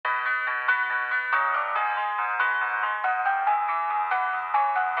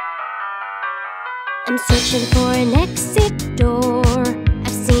I'm searching for an exit door. I've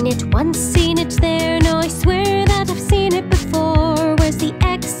seen it once, seen it there. No, I swear that I've seen it before. Where's the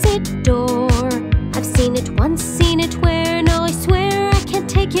exit door? I've seen it once, seen it where? No, I swear I can't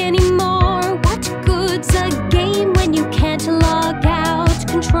take anymore. What good's a game when you can't log out?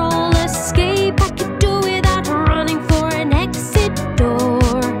 Control, escape, I could do without running for an exit door.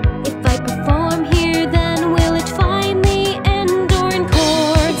 If I perform here, then will it finally end or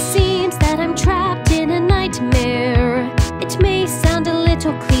encore? It seems that I'm trapped in a nightmare. It may sound a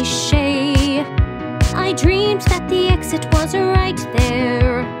little cliche. I dreamed that the exit was right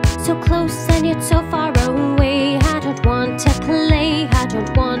there, so close and yet so far away. I don't want to play, I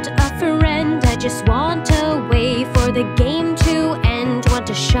don't want a friend. I just want a way for the game to end. Want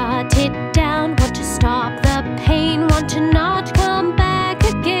to shut it down, want to stop the pain, want to not come back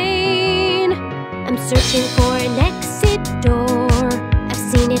again. I'm searching for an exit door. I've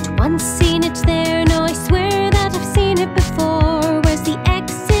seen it once, seen it there. No, I swear that I've seen it before. Where's the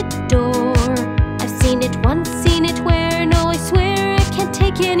exit door? I've seen it once, seen it where? No, I swear I can't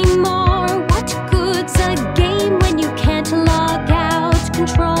take anymore. What good's a game when you can't log out?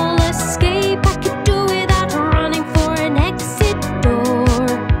 Control, escape, I could do without running for an exit door.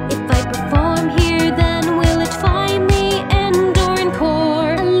 If I perform here, then will it finally end or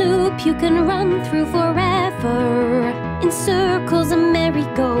encore? A loop you can run through forever, in circles a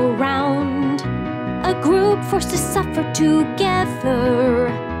merry-go-round. A group forced to suffer together,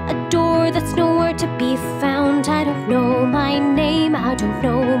 a door that's nowhere to be found. I don't know my name, I don't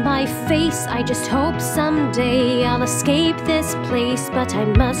know my face. I just hope someday I'll escape this place. But I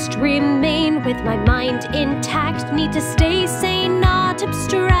must remain with my mind intact. Need to stay sane, not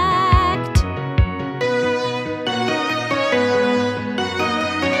abstract.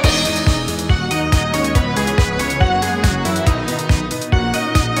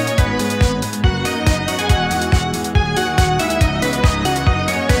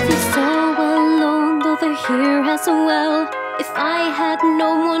 Here as well. If I had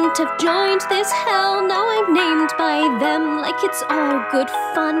no one to have joined this hell, now I'm named by them like it's all good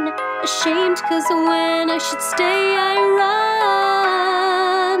fun. Ashamed cause when I should stay I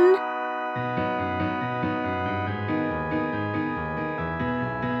run.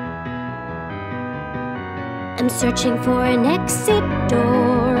 I'm searching for an exit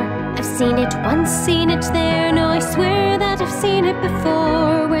door. I've seen it once, seen it there. No, I swear that I've seen it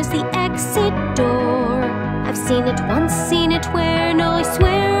before. Where's the exit door? I've seen it once, seen it where? No, I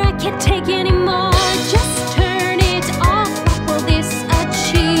swear